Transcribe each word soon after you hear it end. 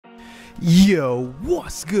Yo,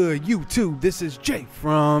 what's good YouTube? This is Jay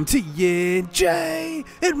from TNJ,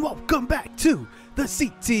 and welcome back to the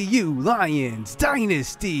CTU Lions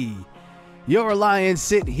Dynasty. Your Lions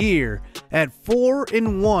sit here at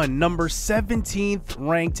 4-1, number 17th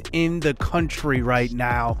ranked in the country right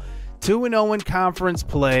now, 2-0 in conference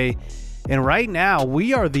play, and right now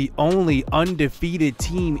we are the only undefeated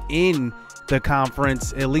team in the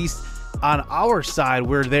conference. At least on our side,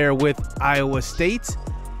 we're there with Iowa State.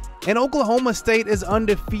 And Oklahoma State is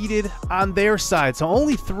undefeated on their side. So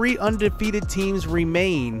only 3 undefeated teams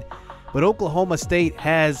remain. But Oklahoma State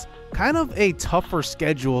has kind of a tougher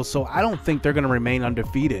schedule, so I don't think they're going to remain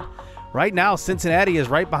undefeated. Right now, Cincinnati is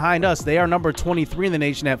right behind us. They are number 23 in the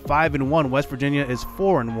nation at 5-1. West Virginia is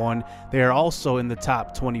 4-1. They are also in the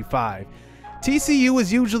top 25. TCU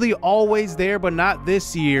is usually always there, but not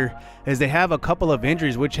this year, as they have a couple of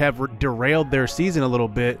injuries which have derailed their season a little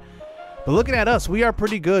bit. But looking at us, we are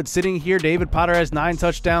pretty good. Sitting here, David Potter has 9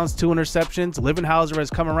 touchdowns, 2 interceptions. Livenhauser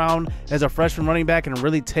has come around as a freshman running back and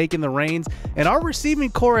really taken the reins. And our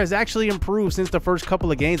receiving core has actually improved since the first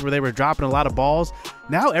couple of games where they were dropping a lot of balls.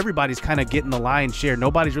 Now everybody's kind of getting the lion's share.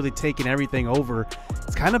 Nobody's really taking everything over.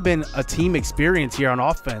 It's kind of been a team experience here on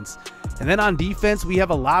offense. And then on defense, we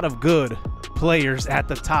have a lot of good players at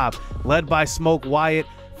the top, led by Smoke Wyatt.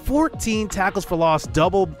 14 tackles for loss,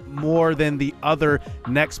 double more than the other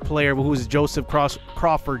next player, who is Joseph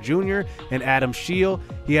Crawford Jr. and Adam Shield.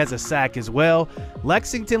 He has a sack as well.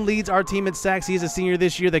 Lexington leads our team in sacks. He's a senior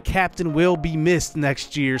this year. The captain will be missed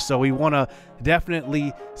next year, so we want to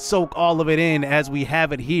definitely soak all of it in as we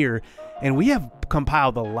have it here. And we have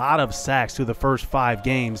compiled a lot of sacks through the first 5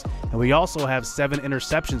 games, and we also have 7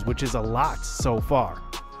 interceptions, which is a lot so far.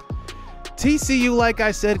 TCU, like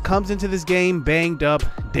I said, comes into this game banged up.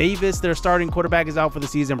 Davis, their starting quarterback, is out for the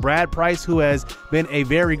season. Brad Price, who has been a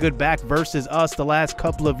very good back versus us the last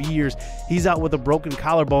couple of years, he's out with a broken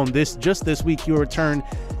collarbone just this week. He'll return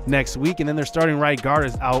next week. And then their starting right guard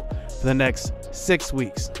is out for the next 6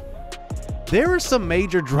 weeks. There are some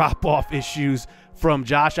major drop-off issues from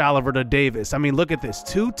Josh Oliver to Davis. I mean, look at this.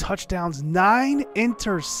 2 touchdowns, 9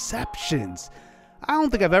 interceptions. I don't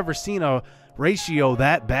think I've ever seen a ratio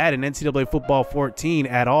that bad in NCAA football 14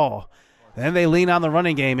 at all. Then they lean on the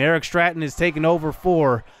running game. Eric Stratton is taking over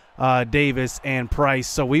for Davis and Price.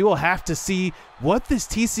 So we will have to see what this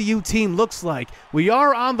TCU team looks like. We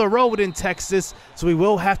are on the road in Texas, so we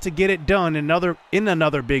will have to get it done in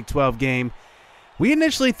another Big 12 game. We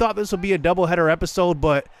initially thought this would be a doubleheader episode,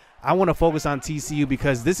 but I want to focus on TCU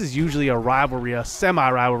because this is usually a rivalry, a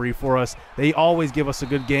semi-rivalry for us. They always give us a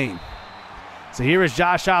good game. So here is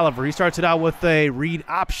Josh Oliver. He starts it out with a read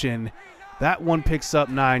option. That one picks up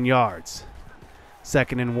 9 yards.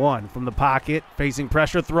 2nd and 1 from the pocket. Facing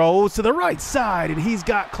pressure, throws to the right side, and he's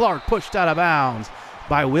got Clark pushed out of bounds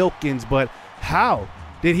by Wilkins. But how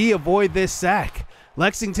did he avoid this sack?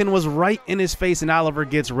 Lexington was right in his face, and Oliver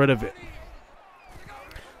gets rid of it.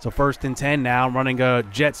 So 1st and 10 now, running a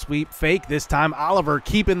jet sweep fake. This time Oliver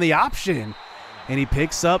keeping the option, and he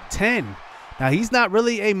picks up 10. Now, he's not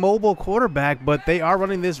really a mobile quarterback, but they are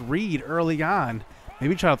running this read early on.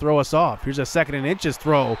 Maybe try to throw us off. Here's a 2nd and inches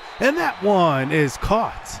throw, and that one is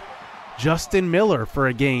caught. Justin Miller for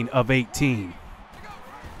a gain of 18.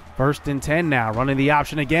 1st and 10 now, running the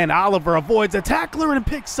option again. Oliver avoids a tackler and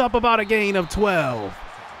picks up about a gain of 12.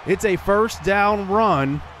 It's a 1st down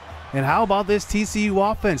run. And how about this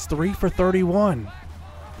TCU offense? 3 for 31.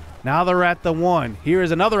 Now they're at the 1. Here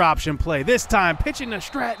is another option play. This time pitching to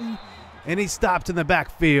Stratton. And he stopped in the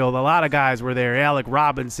backfield. A lot of guys were there. Alec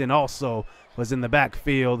Robinson also was in the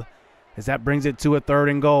backfield, as that brings it to a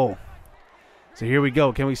 3rd and goal. So here we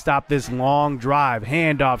go. Can we stop this long drive?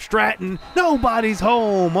 Handoff. Stratton. Nobody's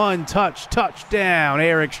home. Untouched. Touchdown.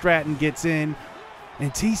 Eric Stratton gets in.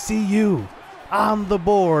 And TCU on the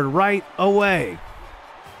board right away.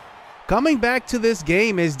 Coming back to this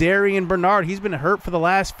game is Darian Bernard. He's been hurt for the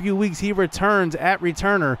last few weeks. He returns at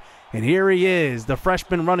returner. And here he is, the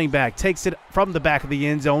freshman running back, takes it from the back of the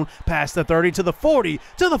end zone, past the 30 to the 40,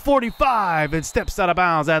 to the 45, and steps out of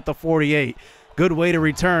bounds at the 48. Good way to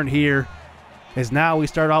return here, as now we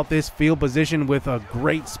start out this field position with a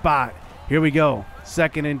great spot. Here we go,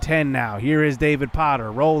 2nd and 10 now. Here is David Potter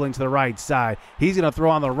rolling to the right side. He's going to throw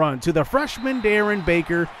on the run to the freshman Darren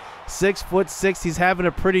Baker, 6'6". He's having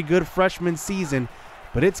a pretty good freshman season,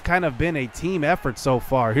 but it's kind of been a team effort so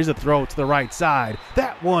far. Here's a throw to the right side.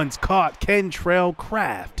 That one's caught. Kentrell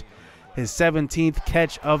Craft, his 17th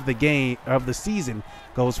catch of the season,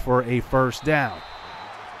 goes for a 1st down.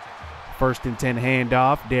 1st and 10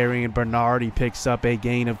 handoff. Darian Bernard, he picks up a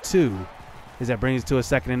gain of 2. as that brings it to a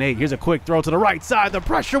 2nd and 8. Here's a quick throw to the right side. The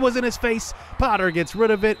pressure was in his face. Potter gets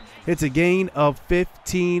rid of it. It's a gain of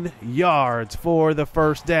 15 yards for the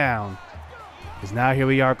first down. As now here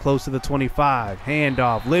we are close to the 25.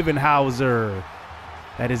 Handoff, Livenhauser.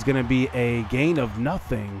 That is going to be a gain of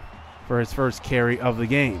nothing for his first carry of the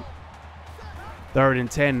game. 3rd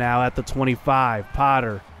and 10 now at the 25.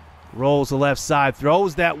 Potter rolls the left side,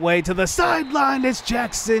 throws that way to the sideline. It's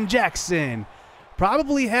Jackson.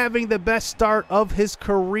 Probably having the best start of his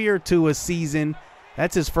career to a season.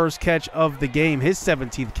 That's his first catch of the game, his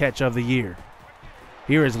 17th catch of the year.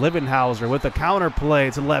 Here is Livenhauser with a counter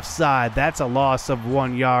play to the left side. That's a loss of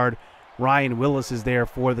 1 yard. Ryan Willis is there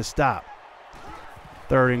for the stop.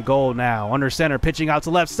 3rd and goal now. Under center, pitching out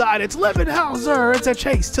to left side. It's Livenhauser. It's a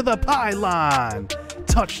chase to the pylon.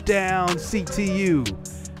 Touchdown, CTU.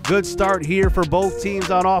 Good start here for both teams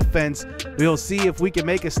on offense. We'll see if we can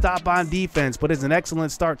make a stop on defense, but it's an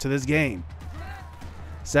excellent start to this game.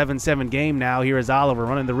 7-7 game now. Here is Oliver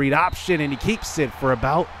running the read option, and he keeps it for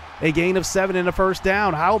about a gain of 7 and a first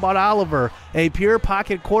down. How about Oliver? A pure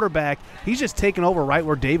pocket quarterback. He's just taking over right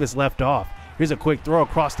where Davis left off. Here's a quick throw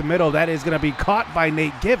across the middle. That is going to be caught by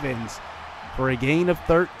Nate Givens for a gain of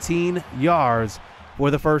 13 yards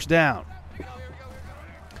for the first down.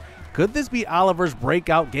 Could this be Oliver's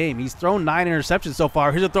breakout game? He's thrown 9 interceptions so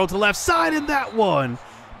far. Here's a throw to the left side, and that one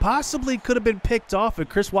possibly could have been picked off if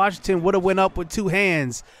Chris Washington would have went up with 2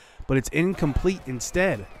 hands, but it's incomplete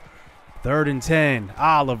instead. 3rd and 10.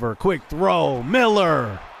 Oliver, quick throw.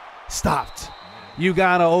 Miller stopped.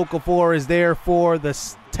 Ugonna Okafor is there for the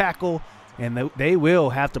tackle, and they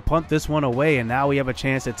will have to punt this one away, and now we have a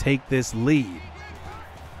chance to take this lead.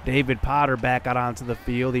 David Potter back out onto the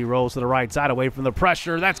field. He rolls to the right side away from the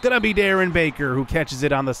pressure. That's going to be Darren Baker who catches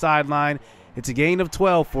it on the sideline. It's a gain of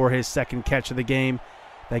 12 for his 2nd catch of the game.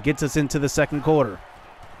 That gets us into the 2nd quarter.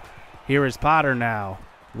 Here is Potter now,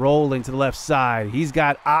 rolling to the left side. He's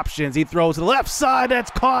got options. He throws to the left side. That's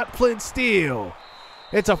caught. Flint Steele.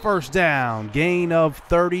 It's a first down. Gain of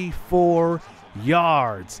 34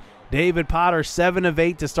 yards. David Potter, 7 of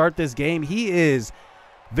 8 to start this game. He is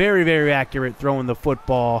very, very accurate throwing the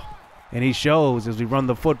football, and he shows as we run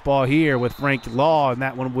the football here with Frank Law, and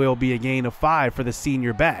that one will be a gain of 5 for the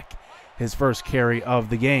senior back, his first carry of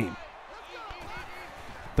the game.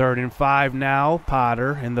 3rd and 5 now.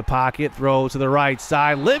 Potter in the pocket, throw to the right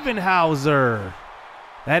side. Livenhauser.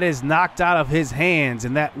 That is knocked out of his hands,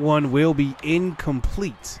 and that one will be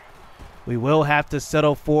incomplete. We will have to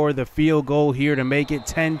settle for the field goal here to make it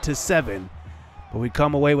 10-7. But we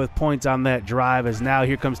come away with points on that drive, as now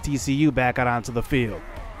here comes TCU back out onto the field.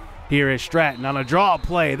 Here is Stratton on a draw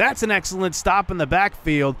play. That's an excellent stop in the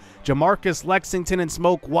backfield. Jamarcus Lexington and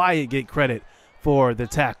Smoke Wyatt get credit for the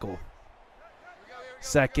tackle.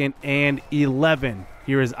 2nd and 11.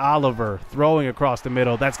 Here is Oliver throwing across the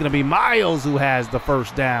middle. That's going to be Miles who has the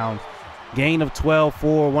first down. Gain of 12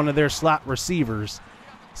 for one of their slot receivers.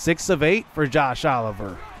 6 of 8 for Josh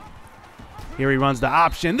Oliver. Here he runs the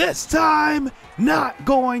option. This time, not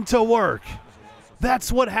going to work.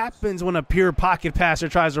 That's what happens when a pure pocket passer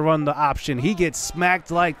tries to run the option. He gets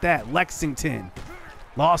smacked like that. Lexington,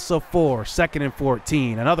 loss of 4, 2nd and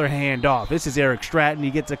 14. Another handoff. This is Eric Stratton.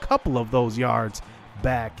 He gets a couple of those yards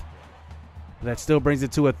back. That still brings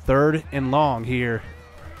it to a 3rd and long here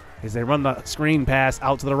as they run the screen pass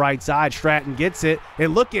out to the right side. Stratton gets it,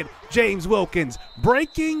 and look at James Wilkins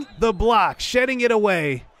breaking the block, shedding it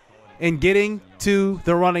away, and getting to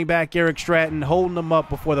the running back, Eric Stratton, holding them up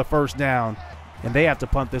before the first down, and they have to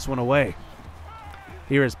punt this one away.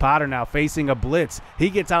 Here is Potter now facing a blitz. He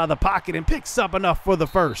gets out of the pocket and picks up enough for the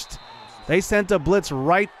first. They sent a blitz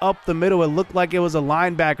right up the middle. It looked like it was a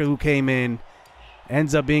linebacker who came in.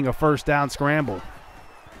 Ends up being a first down scramble.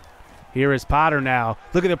 Here is Potter now.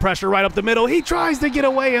 Look at the pressure right up the middle. He tries to get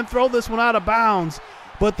away and throw this one out of bounds,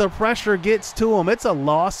 but the pressure gets to him. It's a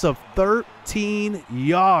loss of 13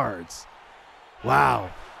 yards.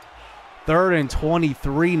 Wow. 3rd and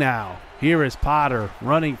 23 now. Here is Potter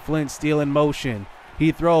running Flint Steele in motion.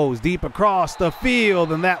 He throws deep across the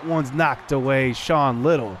field, and that one's knocked away. Sean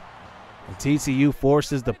Little. And TCU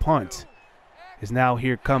forces the punt. As now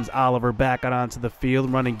here comes Oliver back out onto the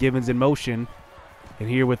field, running Givens in motion. And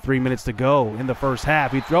here with 3 minutes to go in the first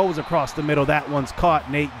half, he throws across the middle. That one's caught.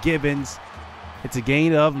 Nate Givens. It's a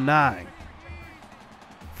gain of 9.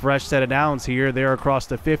 Fresh set of downs here. They're across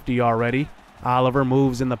the 50 already. Oliver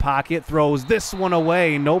moves in the pocket, throws this one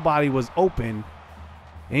away. Nobody was open.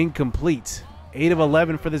 Incomplete. 8 of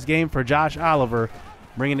 11 for this game for Josh Oliver,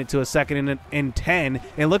 bringing it to a 2nd and 10.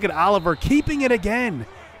 And look at Oliver keeping it again.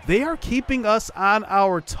 They are keeping us on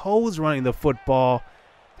our toes running the football.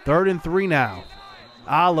 3rd and 3 now.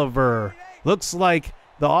 Oliver Looks like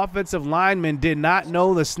the offensive lineman did not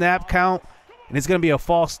know the snap count, and it's going to be a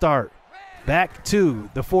false start. Back to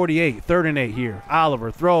the 48, 3rd and 8 here.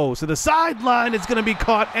 Oliver throws to the sideline. It's going to be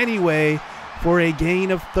caught anyway for a gain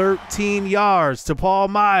of 13 yards to Paul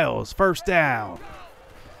Miles. 1st down.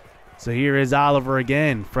 So here is Oliver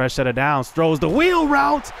again, fresh set of downs, throws the wheel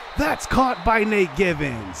route. That's caught by Nate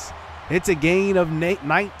Givens. It's a gain of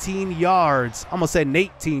 19 yards. Almost said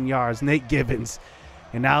 18 yards, Nate Givens.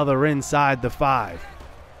 And now they're inside the 5.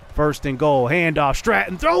 1st and goal, handoff.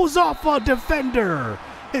 Stratton throws off a defender.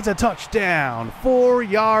 It's a touchdown, 4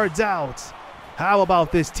 yards out. How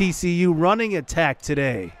about this TCU running attack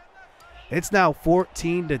today? It's now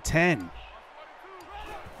 14-10.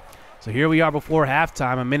 So here we are before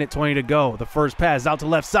halftime, 1:20 to go. The first pass out to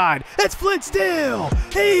left side. It's Flint Steele.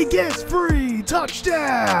 He gets free.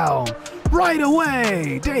 Touchdown. Right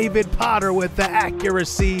away, David Potter with the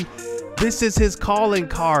accuracy. This is his calling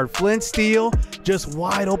card. Flint Steele just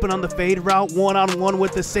wide open on the fade route, one-on-one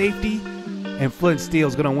with the safety. And Flint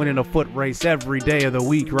Steele's going to win in a foot race every day of the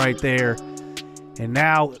week right there. And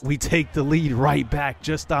now we take the lead right back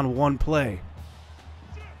just on one play.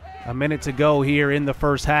 A minute to go here in the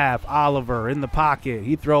first half. Oliver in the pocket.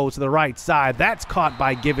 He throws to the right side. That's caught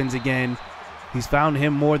by Givens again. He's found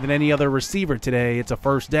him more than any other receiver today. It's a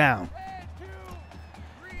 1st down.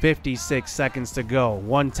 56 seconds to go.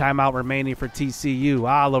 1 timeout remaining for TCU.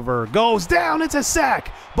 Oliver goes down. It's a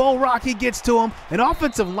sack. Bo Rocky gets to him. An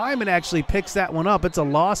offensive lineman actually picks that one up. It's a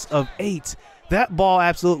loss of 8. That ball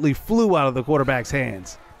absolutely flew out of the quarterback's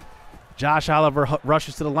hands. Josh Oliver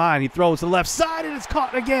rushes to the line. He throws to the left side, and it's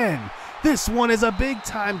caught again. This one is a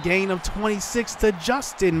big-time gain of 26 to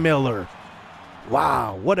Justin Miller.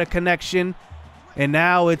 Wow, what a connection. And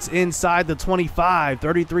now it's inside the 25,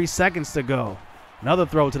 33 seconds to go. Another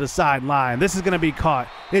throw to the sideline. This is going to be caught.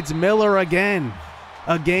 It's Miller again.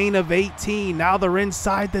 A gain of 18. Now they're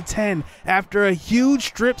inside the 10 after a huge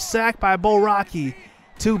strip sack by Bo Rocky.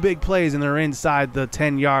 2 big plays, and they're inside the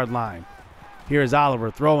 10-yard line. Here's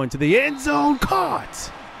Oliver throwing to the end zone. Caught.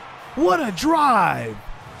 What a drive.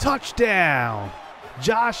 Touchdown.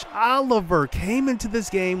 Josh Oliver came into this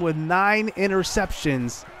game with 9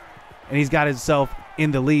 interceptions, and he's got himself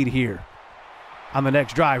in the lead here. On the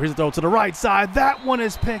next drive, here's a throw to the right side. That one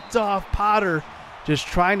is picked off. Potter just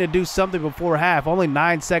trying to do something before half. Only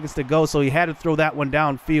 9 seconds to go, so he had to throw that one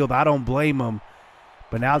downfield. I don't blame him.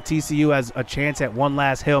 But now TCU has a chance at one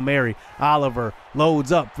last Hail Mary. Oliver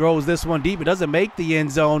loads up, throws this one deep. It doesn't make the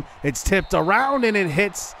end zone. It's tipped around, and it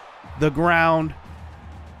hits the ground.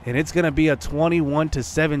 And it's going to be a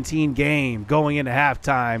 21-17 game going into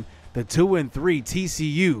halftime. The 2-3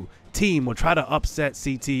 TCU team will try to upset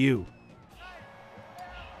CTU.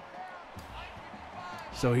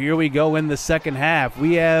 So here we go in the second half.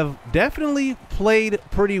 We have definitely played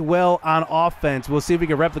pretty well on offense. We'll see if we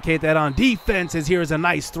can replicate that on defense, as here's a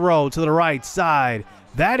nice throw to the right side.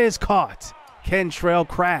 That is caught. Kentrell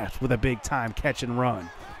Craft with a big-time catch and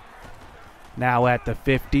run. Now at the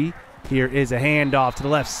 50, here is a handoff to the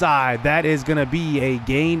left side. That is going to be a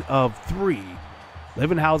gain of 3.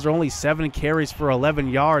 Livenhauser only 7 carries for 11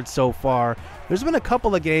 yards so far. There's been a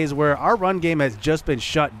couple of games where our run game has just been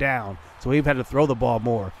shut down, so we've had to throw the ball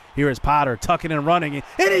more. Here is Potter tucking and running,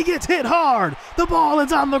 and he gets hit hard. The ball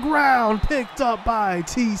is on the ground, picked up by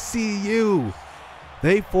TCU.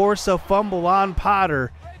 They force a fumble on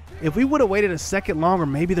Potter. If we would have waited a second longer,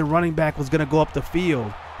 maybe the running back was going to go up the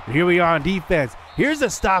field. But here we are on defense. Here's a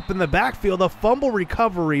stop in the backfield, a fumble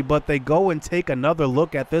recovery, but they go and take another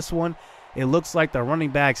look at this one. It looks like the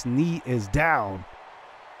running back's knee is down.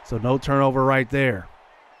 So no turnover right there.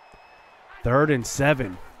 3rd and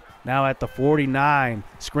 7. Now at the 49.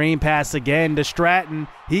 Screen pass again to Stratton.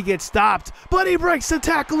 He gets stopped, but he breaks the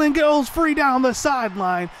tackle and goes free down the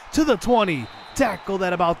sideline to the 20. Tackled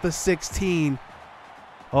at about the 16.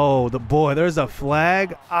 Oh, there's a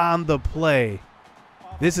flag on the play.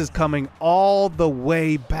 This is coming all the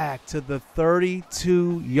way back to the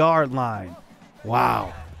 32-yard line.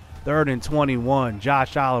 Wow. 3rd and 21.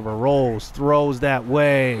 Josh Oliver rolls, throws that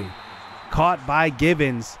way. Caught by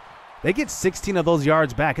Givens. They get 16 of those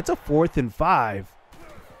yards back. It's a 4th and 5.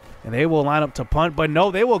 And they will line up to punt, but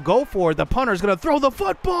no, they will go for it. The punter's going to throw the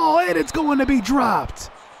football, and it's going to be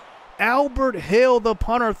dropped. Albert Hill, the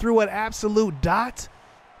punter, threw an absolute dot,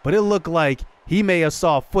 but it looked like he may have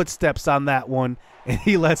saw footsteps on that one, and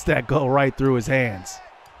he lets that go right through his hands.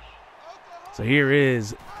 So here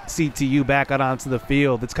is CTU back out onto the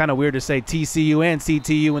field. It's kind of weird to say TCU and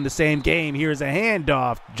CTU in the same game. Here's a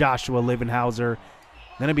handoff. Joshua Livenhauser.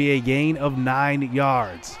 Going to be a gain of 9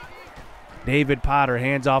 yards. David Potter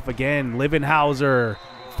hands off again. Livenhauser.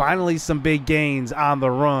 Finally some big gains on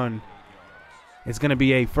the run. It's going to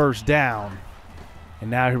be a first down. And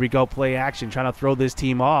now here we go, play action, trying to throw this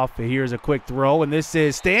team off. Here's a quick throw, and this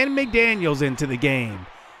is Stan McDaniels into the game.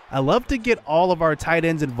 I love to get all of our tight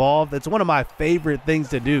ends involved. It's one of my favorite things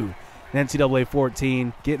to do in NCAA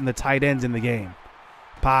 14, getting the tight ends in the game.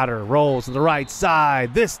 Potter rolls to the right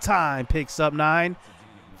side. This time picks up 9.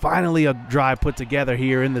 Finally a drive put together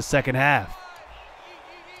here in the second half.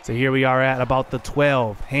 So here we are at about the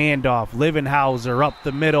 12. Handoff, Livenhauser up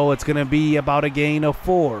the middle. It's going to be about a gain of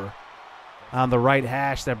 4. On the right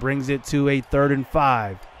hash, that brings it to a 3rd and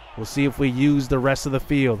 5. We'll see if we use the rest of the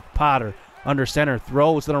field. Potter under center,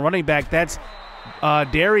 throws to the running back. That's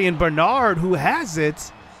Darian Bernard who has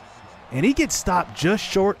it. And he gets stopped just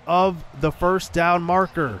short of the first down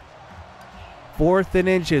marker. 4th and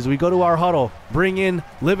inches. We go to our huddle. Bring in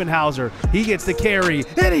Livenhauser. He gets the carry,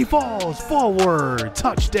 and he falls forward.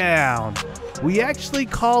 Touchdown. We actually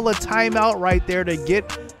call a timeout right there to get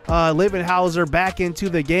Livenhauser back into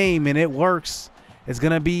the game, and it works. It's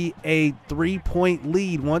going to be a 3-point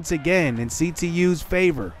lead once again in CTU's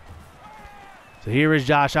favor. So here is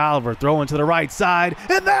Josh Oliver throwing to the right side,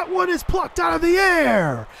 and that one is plucked out of the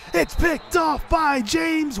air. It's picked off by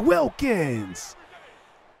James Wilkins.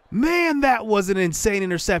 Man, that was an insane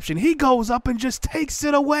interception. He goes up and just takes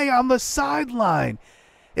it away on the sideline.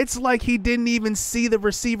 It's like he didn't even see the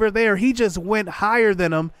receiver there. He just went higher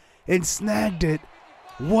than him and snagged it.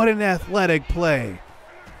 What an athletic play.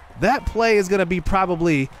 That play is going to be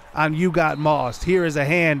probably on You Got Mossed. Here is a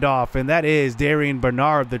handoff, and that is Darian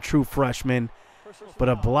Bernard, the true freshman. But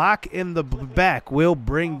a block in the back will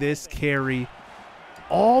bring this carry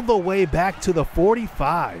all the way back to the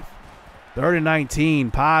 45. 3rd and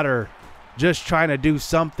 19. Potter just trying to do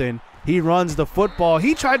something. He runs the football.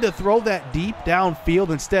 He tried to throw that deep downfield,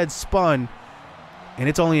 instead spun. And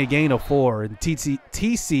it's only a gain of 4. And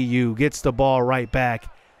TCU gets the ball right back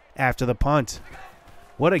after the punt.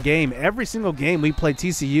 What a game. Every single game we play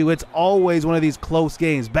TCU, it's always one of these close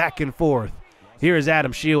games, back and forth. Here is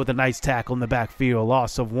Adam Shield with a nice tackle in the backfield,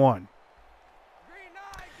 loss of 1.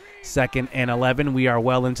 2nd and 11. We are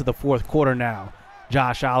well into the 4th quarter now.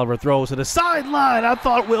 Josh Oliver throws to the sideline. I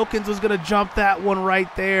thought Wilkins was going to jump that one right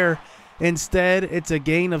there. Instead, it's a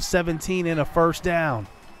gain of 17 and a first down.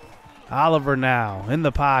 Oliver now in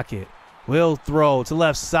the pocket. Will throw to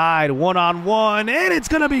left side, one-on-one, and it's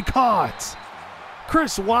going to be caught.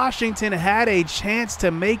 Chris Washington had a chance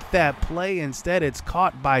to make that play. Instead, it's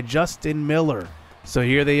caught by Justin Miller. So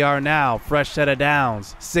here they are now, fresh set of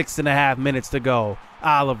downs, 6.5 minutes to go.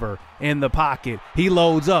 Oliver in the pocket. He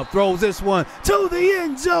loads up, throws this one to the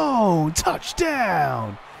end zone.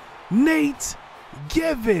 Touchdown, Nate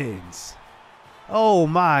Givens. Oh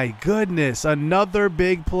my goodness, another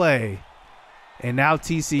big play. And now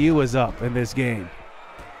TCU is up in this game.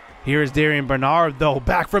 Here's Darian Bernard, though,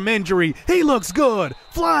 back from injury. He looks good,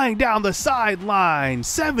 flying down the sideline.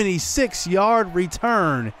 76-yard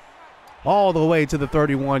return all the way to the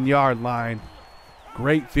 31-yard line.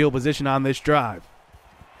 Great field position on this drive.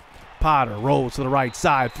 Potter rolls to the right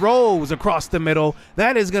side, throws across the middle.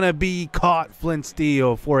 That is going to be caught, Flint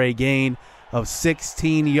Steele, for a gain of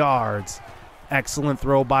 16 yards. Excellent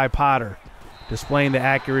throw by Potter, displaying the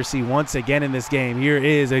accuracy once again in this game. Here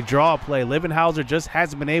is a draw play. Livenhauser just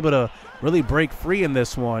hasn't been able to really break free in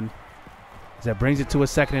this one. That brings it to a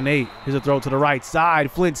 2nd and 8. Here's a throw to the right side.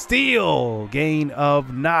 Flint Steele, gain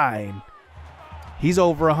of 9. He's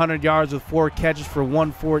over 100 yards with 4 catches for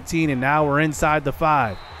 114, and now we're inside the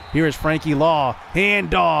 5. Here is Frankie Law,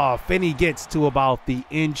 handoff, and he gets to about the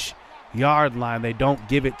inch-yard line. They don't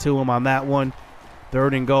give it to him on that one.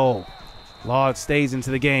 3rd and goal. Law stays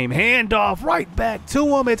into the game. Handoff right back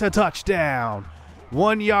to him. It's a touchdown.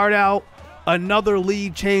 1 yard out. Another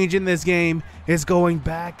lead change in this game is going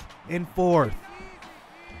back and forth.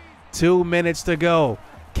 2 minutes to go.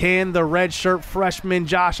 Can the redshirt freshman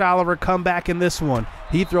Josh Oliver come back in this one?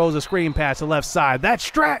 He throws a screen pass to left side. That's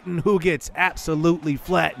Stratton who gets absolutely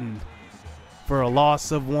flattened for a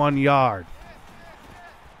loss of 1 yard.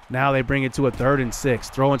 Now they bring it to a 3rd and 6.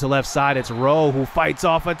 Throwing to left side, it's Rowe who fights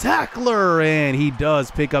off a tackler, and he does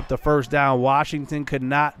pick up the first down. Washington could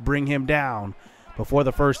not bring him down before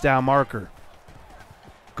the first down marker.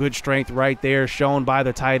 Good strength right there shown by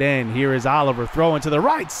the tight end. Here is Oliver throwing to the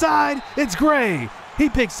right side. It's Gray. He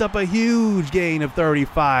picks up a huge gain of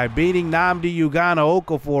 35, beating Nnamdi Ugana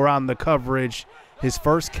Okafor on the coverage, his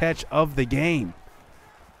first catch of the game.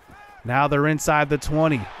 Now they're inside the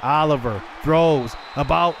 20. Oliver throws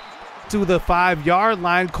about to the 5 yard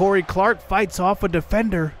line. Corey Clark fights off a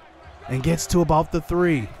defender and gets to about the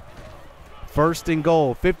 3. 1st and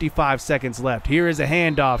goal, 55 seconds left. Here is a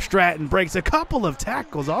handoff. Stratton breaks a couple of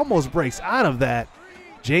tackles, almost breaks out of that.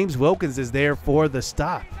 James Wilkins is there for the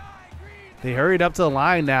stop. They hurried up to the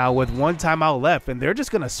line now with 1 timeout left, and they're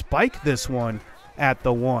just going to spike this one at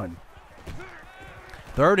the 1.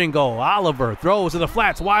 3rd and goal. Oliver throws to the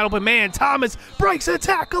flats, wide open man. Thomas breaks a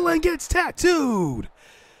tackle and gets tattooed.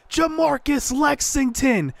 Jamarcus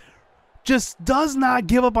Lexington just does not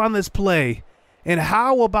give up on this play. And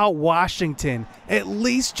how about Washington at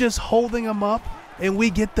least just holding him up, and we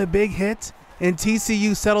get the big hit, and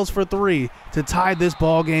TCU settles for 3 to tie this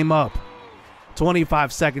ball game up.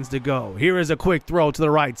 25 seconds to go. Here is a quick throw to the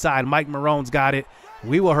right side. Mike Marone's got it.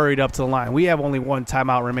 We will hurry it up to the line. We have only 1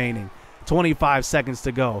 timeout remaining. 25 seconds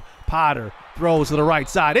to go. Potter throws to the right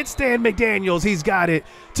side. It's Stan McDaniels. He's got it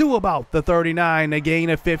to about the 39, a gain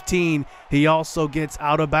of 15. He also gets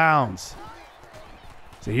out of bounds.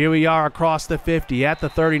 So here we are across the 50 at the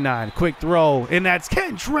 39. Quick throw, and that's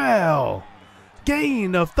Kentrell.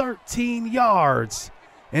 Gain of 13 yards.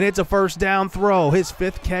 And it's a 1st down throw, his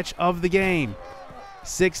 5th catch of the game.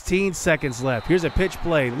 16 seconds left. Here's a pitch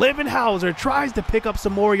play. Livenhauser tries to pick up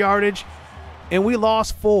some more yardage, and we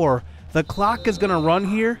lost 4. The clock is going to run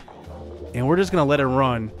here, and we're just going to let it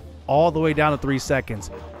run all the way down to 3 seconds.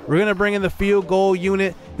 We're going to bring in the field goal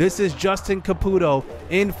unit. This is Justin Caputo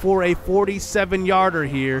in for a 47-yarder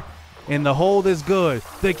here, and the hold is good.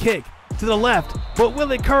 The kick to the left, but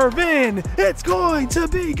will it curve in? It's going to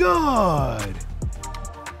be good.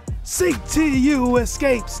 CTU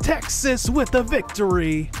escapes Texas with a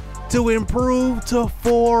victory to improve to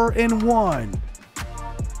 4-1.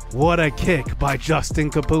 What a kick by Justin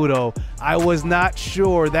Caputo. I was not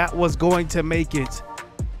sure that was going to make it,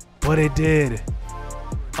 but it did.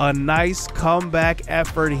 A nice comeback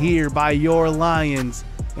effort here by your Lions,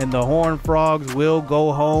 and the Horned Frogs will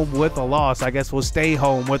go home with a loss. I guess we'll stay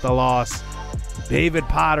home with a loss. David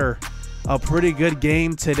Potter, a pretty good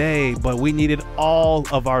game today, but we needed all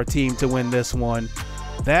of our team to win this one.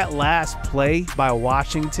 That last play by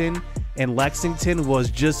Washington and Lexington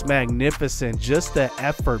was just magnificent. Just the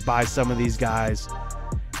effort by some of these guys.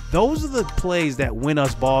 Those are the plays that win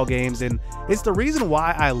us ball games, and it's the reason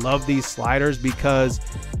why I love these sliders, because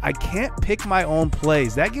I can't pick my own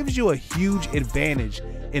plays. That gives you a huge advantage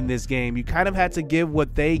in this game. You kind of had to give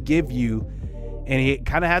what they give you, and you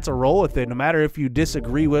kind of had to roll with it, no matter if you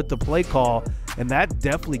disagree with the play call, and that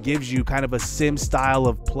definitely gives you kind of a sim style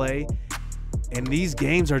of play. And these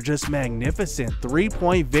games are just magnificent.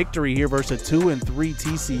 3-point victory here versus a 2-3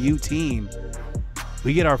 TCU team.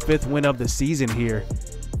 We get our 5th win of the season here.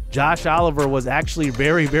 Josh Oliver was actually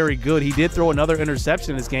very, very good. He did throw another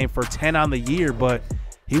interception in this game for 10 on the year, but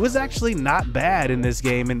he was actually not bad in this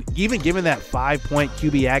game. And even given that 5-point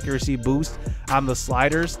QB accuracy boost on the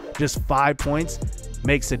sliders, just 5 points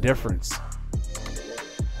makes a difference.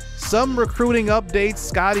 Some recruiting updates.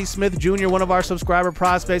 Scotty Smith Jr., one of our subscriber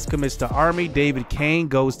prospects, commits to Army. David Kane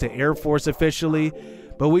goes to Air Force officially.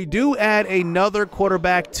 But we do add another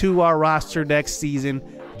quarterback to our roster next season,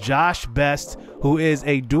 Josh Best, who is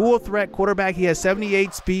a dual threat quarterback. He has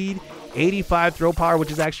 78 speed, 85 throw power,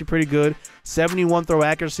 which is actually pretty good, 71 throw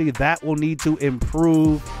accuracy. That will need to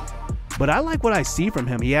improve. But I like what I see from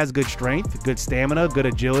him. He has good strength, good stamina, good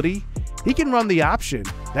agility. He can run the option.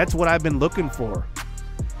 That's what I've been looking for.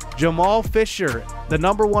 Jamal Fisher, the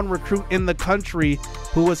 #1 recruit in the country,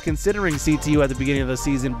 who was considering CTU at the beginning of the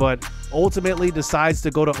season, but ultimately decides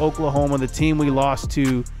to go to Oklahoma, the team we lost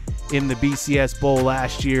to in the BCS Bowl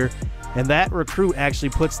last year. And that recruit actually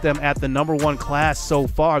puts them at the #1 class so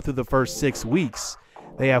far through the first 6 weeks.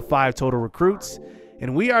 They have 5 total recruits,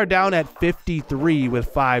 and we are down at 53 with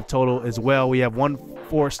 5 total as well. We have 1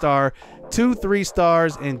 4-star, 2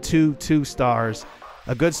 3-stars, and 2 2-stars.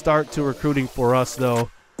 A good start to recruiting for us,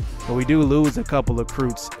 though. But we do lose a couple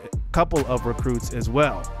of recruits as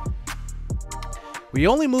well. We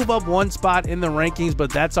only move up 1 spot in the rankings,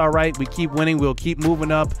 but that's all right. We keep winning. We'll keep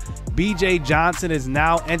moving up. BJ Johnson is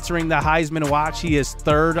now entering the Heisman watch. He is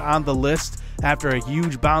 3rd on the list after a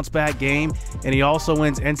huge bounce back game, and he also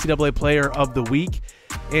wins NCAA Player of the Week.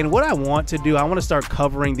 And what I want to do, I want to start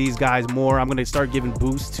covering these guys more. I'm going to start giving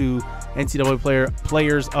boosts to NCAA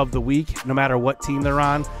Players of the Week, no matter what team they're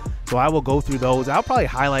on. So I will go through those. I'll probably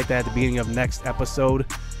highlight that at the beginning of next episode.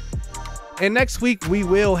 And next week, we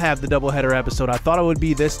will have the doubleheader episode. I thought it would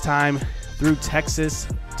be this time through Texas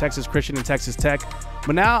Christian and Texas Tech.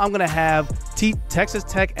 But now I'm going to have Texas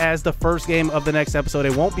Tech as the first game of the next episode.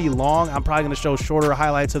 It won't be long. I'm probably going to show shorter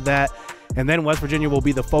highlights of that. And then West Virginia will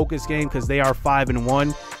be the focus game because they are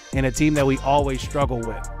 5-1 and a team that we always struggle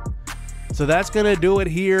with. So that's going to do it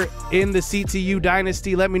here in the CTU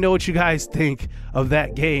Dynasty. Let me know what you guys think of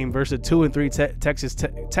that game versus a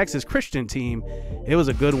 2-3 Texas Christian team. It was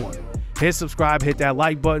a good one. Hit subscribe, hit that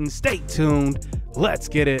like button. Stay tuned. Let's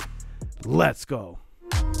get it. Let's go.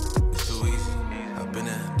 It's too easy. I've been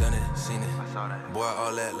there, done it, seen it. Boy,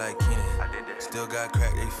 all that like Keenan. Still got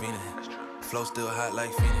crack, they fiendin'. Flow still hot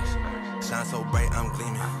like Phoenix. Shine so bright, I'm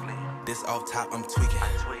gleaming. This off top, I'm tweaking.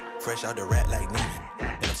 Fresh out the rat like Neiman.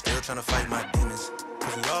 And I'm still trying to fight my demons.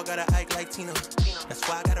 Cause we all gotta act like Tina. That's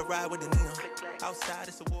why I gotta ride with the Nina. Outside,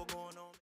 it's a war.